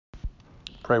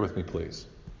Pray with me, please.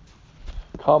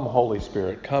 Come, Holy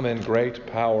Spirit, come in great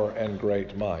power and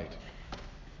great might.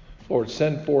 Lord,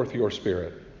 send forth your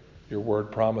Spirit. Your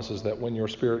word promises that when your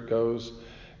Spirit goes,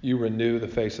 you renew the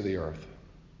face of the earth.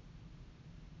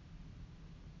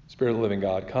 Spirit of the living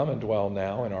God, come and dwell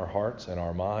now in our hearts and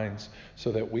our minds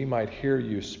so that we might hear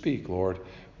you speak, Lord.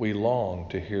 We long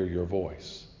to hear your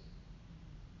voice.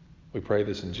 We pray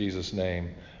this in Jesus'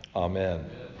 name. Amen.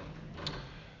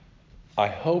 I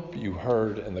hope you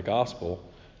heard in the gospel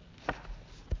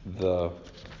the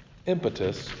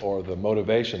impetus or the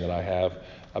motivation that I have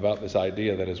about this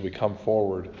idea that as we come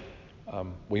forward,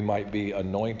 we might be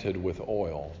anointed with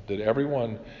oil. Did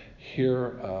everyone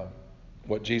hear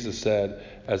what Jesus said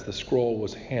as the scroll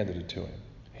was handed to him?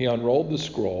 He unrolled the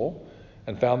scroll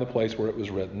and found the place where it was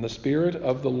written, "The Spirit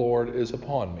of the Lord is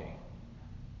upon me,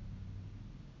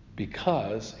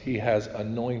 because he has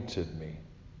anointed me."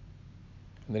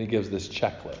 And then he gives this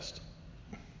checklist.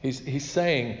 He's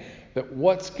saying that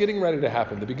what's getting ready to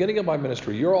happen, the beginning of my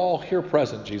ministry, you're all here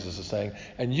present, Jesus is saying,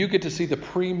 and you get to see the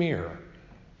premiere.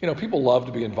 You know, people love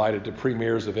to be invited to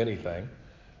premieres of anything.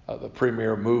 The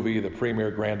premiere movie, the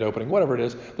premiere grand opening, whatever it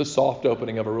is, the soft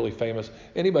opening of a really famous,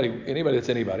 anybody that's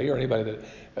anybody, or anybody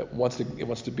that wants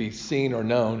to be seen or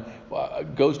known,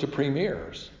 goes to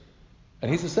premieres.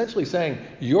 And he's essentially saying,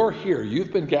 you're here,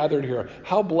 you've been gathered here.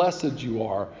 How blessed you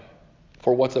are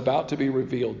for what's about to be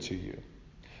revealed to you.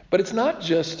 But it's not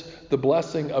just the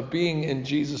blessing of being in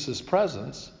Jesus'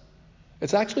 presence.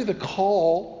 It's actually the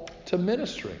call to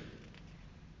ministry.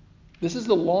 This is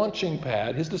the launching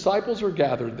pad. His disciples are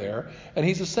gathered there, and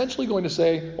he's essentially going to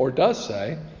say, or does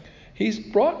say, he's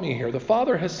brought me here. The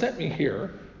Father has sent me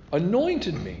here,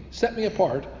 anointed me, set me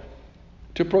apart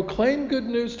to proclaim good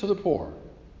news to the poor.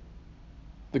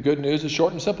 The good news is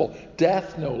short and simple.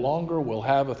 Death no longer will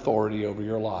have authority over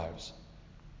your lives.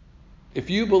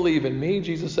 If you believe in me,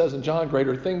 Jesus says in John,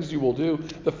 greater things you will do.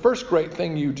 The first great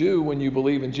thing you do when you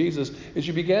believe in Jesus is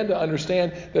you begin to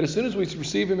understand that as soon as we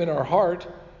receive him in our heart,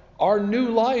 our new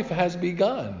life has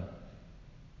begun.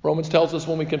 Romans tells us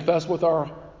when we confess with our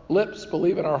lips,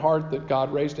 believe in our heart that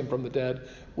God raised him from the dead,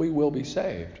 we will be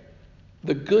saved.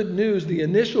 The good news, the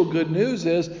initial good news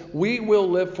is we will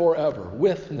live forever.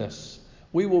 Witness.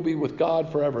 We will be with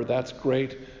God forever. That's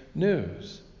great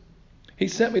news. He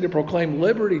sent me to proclaim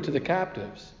liberty to the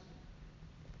captives.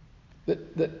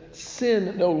 That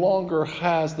sin no longer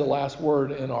has the last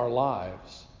word in our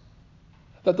lives.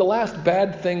 That the last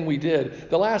bad thing we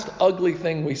did, the last ugly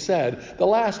thing we said, the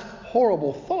last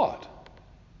horrible thought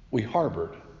we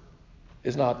harbored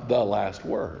is not the last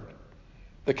word.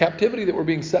 The captivity that we're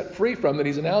being set free from that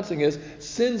he's announcing is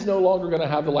sin's no longer going to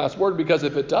have the last word, because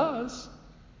if it does,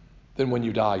 then when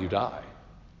you die, you die.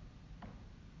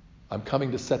 I'm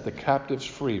coming to set the captives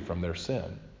free from their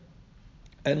sin.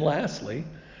 And lastly,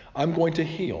 I'm going to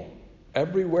heal.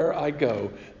 Everywhere I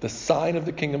go, the sign of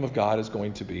the kingdom of God is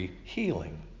going to be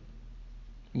healing.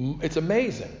 It's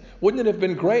amazing. Wouldn't it have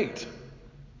been great?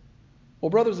 Well,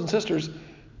 brothers and sisters,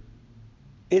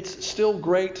 it's still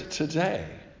great today.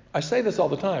 I say this all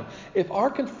the time. If our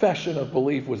confession of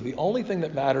belief was the only thing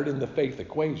that mattered in the faith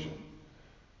equation,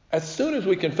 as soon as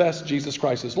we confess Jesus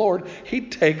Christ as Lord,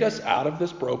 he'd take us out of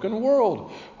this broken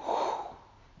world.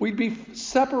 We'd be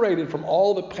separated from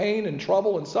all the pain and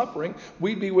trouble and suffering.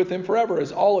 We'd be with him forever,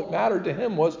 as all that mattered to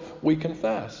him was we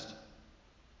confessed.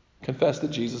 Confessed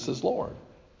that Jesus is Lord.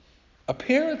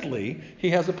 Apparently, he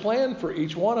has a plan for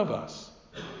each one of us.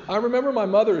 I remember my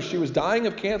mother, as she was dying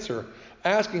of cancer,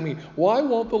 asking me, why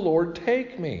won't the Lord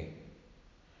take me?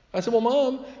 I said, well,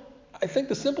 Mom, I think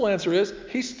the simple answer is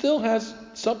he still has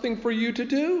something for you to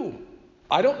do.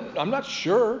 I'm not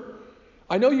sure.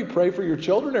 I know you pray for your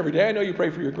children every day. I know you pray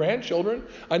for your grandchildren.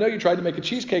 I know you tried to make a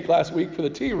cheesecake last week for the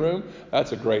tea room.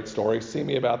 That's a great story. See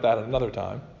me about that another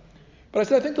time. But I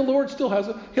said, I think the Lord still has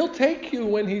it. He'll take you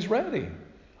when he's ready.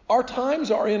 Our times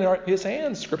are in his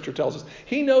hands, Scripture tells us.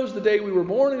 He knows the day we were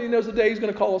born, and he knows the day he's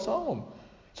going to call us home.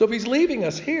 So if he's leaving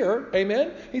us here,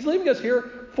 amen, he's leaving us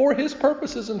here for his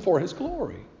purposes and for his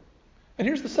glory. And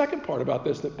here's the second part about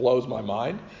this that blows my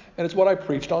mind, and it's what I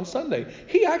preached on Sunday.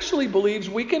 He actually believes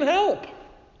we can help.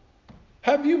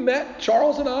 Have you met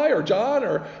Charles and I, or John,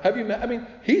 or have you met?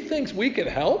 He thinks we can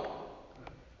help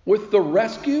with the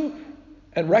rescue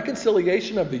and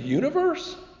reconciliation of the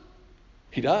universe.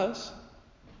 He does.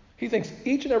 He thinks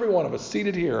each and every one of us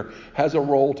seated here has a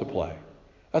role to play.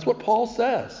 That's what Paul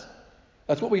says.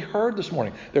 That's what we heard this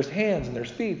morning. There's hands and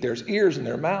there's feet, there's ears and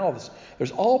there's mouths.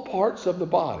 There's all parts of the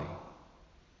body.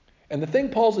 And the thing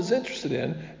Paul is interested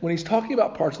in when he's talking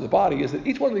about parts of the body is that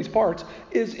each one of these parts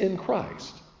is in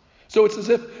Christ. So it's as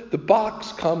if the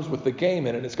box comes with the game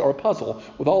in it, or a puzzle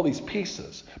with all these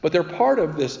pieces. But they're part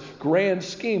of this grand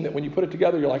scheme that when you put it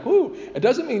together, you're like, ooh, it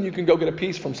doesn't mean you can go get a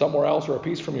piece from somewhere else or a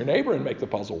piece from your neighbor and make the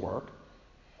puzzle work.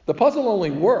 The puzzle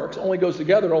only works, only goes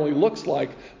together, only looks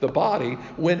like the body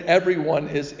when everyone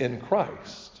is in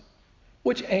Christ,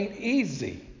 which ain't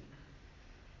easy.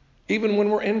 Even when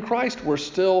we're in Christ, we're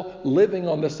still living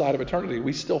on this side of eternity.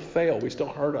 We still fail. We still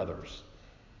hurt others.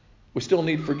 We still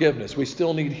need forgiveness. We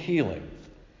still need healing.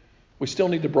 We still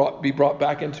need to be brought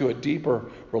back into a deeper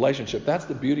relationship. That's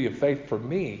the beauty of faith for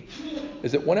me,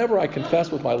 is that whenever I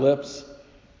confess with my lips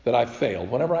that I've failed,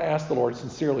 whenever I ask the Lord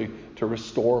sincerely to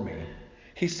restore me,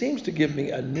 he seems to give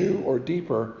me a new or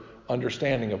deeper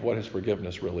understanding of what his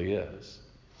forgiveness really is.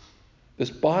 This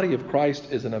body of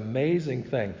Christ is an amazing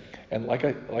thing. And like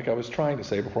I was trying to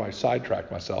say before I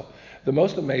sidetracked myself, the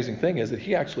most amazing thing is that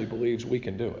he actually believes we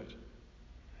can do it.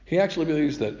 He actually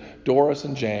believes that Doris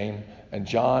and Jane and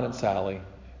John and Sally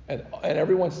and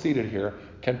everyone seated here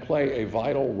can play a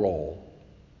vital role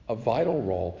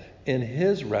in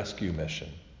his rescue mission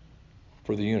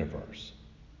for the universe.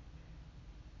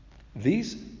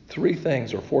 These 3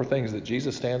 things or 4 things that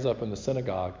Jesus stands up in the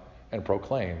synagogue and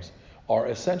proclaims are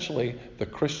essentially the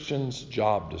Christian's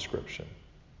job description.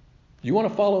 You want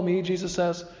to follow me, Jesus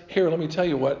says? Here, let me tell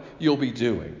you what you'll be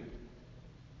doing.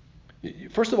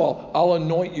 First of all, I'll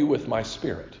anoint you with my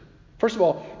Spirit. First of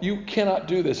all, you cannot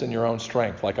do this in your own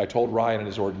strength, like I told Ryan in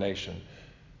his ordination.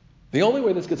 The only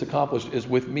way this gets accomplished is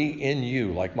with me in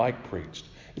you, like Mike preached.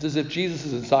 It's as if Jesus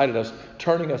is inside of us,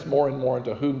 turning us more and more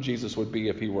into whom Jesus would be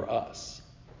if he were us.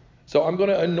 So I'm going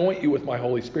to anoint you with my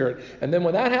Holy Spirit. And then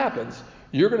when that happens,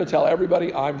 you're going to tell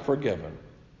everybody I'm forgiven.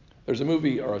 There's a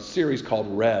movie or a series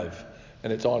called Rev,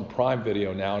 and it's on Prime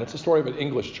Video now. And it's a story of an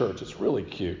English church. It's really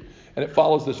cute. And it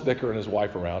follows this vicar and his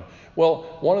wife around.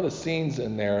 Well, one of the scenes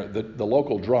in there, the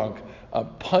local drunk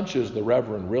punches the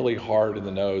reverend really hard in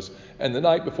the nose. And the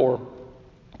night before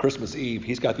Christmas Eve,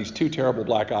 he's got these 2 terrible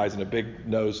black eyes and a big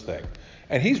nose thing.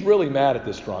 And he's really mad at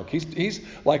this drunk. He's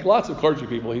like lots of clergy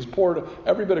people. He's poured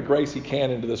every bit of grace he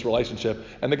can into this relationship.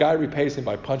 And the guy repays him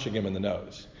by punching him in the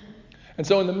nose. And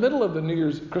so in the middle of the New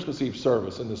Year's Christmas Eve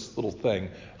service in this little thing,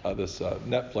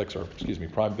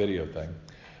 Prime Video thing,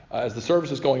 as the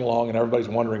service is going along and everybody's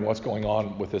wondering what's going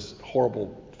on with this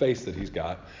horrible face that he's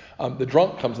got, the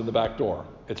drunk comes in the back door.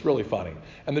 It's really funny.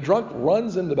 And the drunk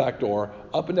runs in the back door,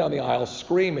 up and down the aisle,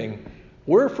 screaming,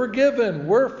 "We're forgiven,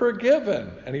 we're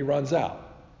forgiven." And he runs out.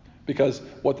 Because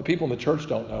what the people in the church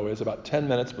don't know is about 10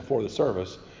 minutes before the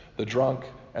service, the drunk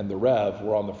and the Rev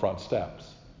were on the front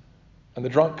steps. And the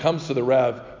drunk comes to the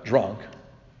Rev drunk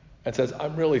and says,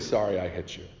 "I'm really sorry I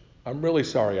hit you. I'm really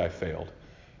sorry I failed.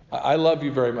 I love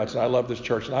you very much, and I love this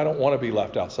church, and I don't want to be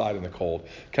left outside in the cold.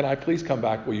 Can I please come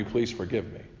back? Will you please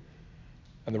forgive me?"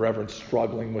 And the Reverend's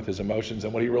struggling with his emotions,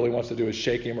 and what he really wants to do is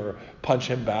shake him or punch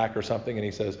him back or something, and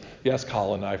he says, "Yes,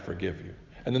 Colin, I forgive you."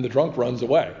 And then the drunk runs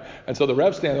away. And so the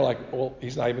Rev's standing there like, well,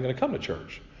 he's not even going to come to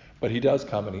church. But he does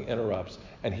come, and he interrupts,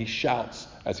 and he shouts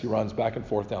as he runs back and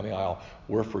forth down the aisle,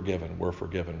 "We're forgiven, we're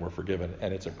forgiven, we're forgiven."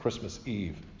 And it's a Christmas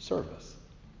Eve service.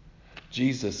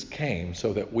 Jesus came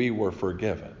so that we were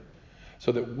forgiven,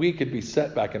 so that we could be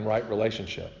set back in right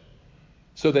relationship,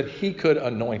 so that he could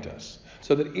anoint us,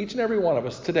 so that each and every one of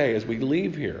us today, as we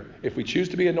leave here, if we choose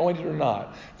to be anointed or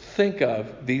not, think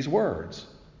of these words.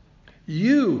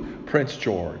 You, Prince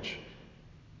George,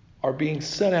 are being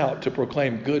sent out to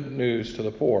proclaim good news to the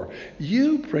poor.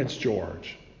 You, Prince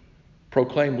George,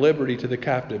 proclaim liberty to the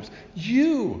captives.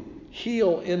 You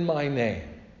heal in my name,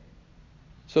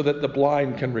 so that the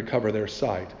blind can recover their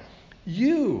sight.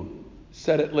 You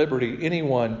set at liberty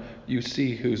anyone you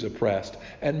see who's oppressed.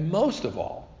 And most of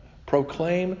all,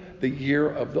 proclaim the year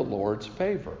of the Lord's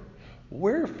favor.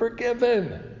 We're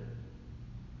forgiven.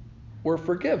 We're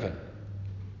forgiven.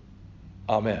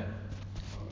 Amen.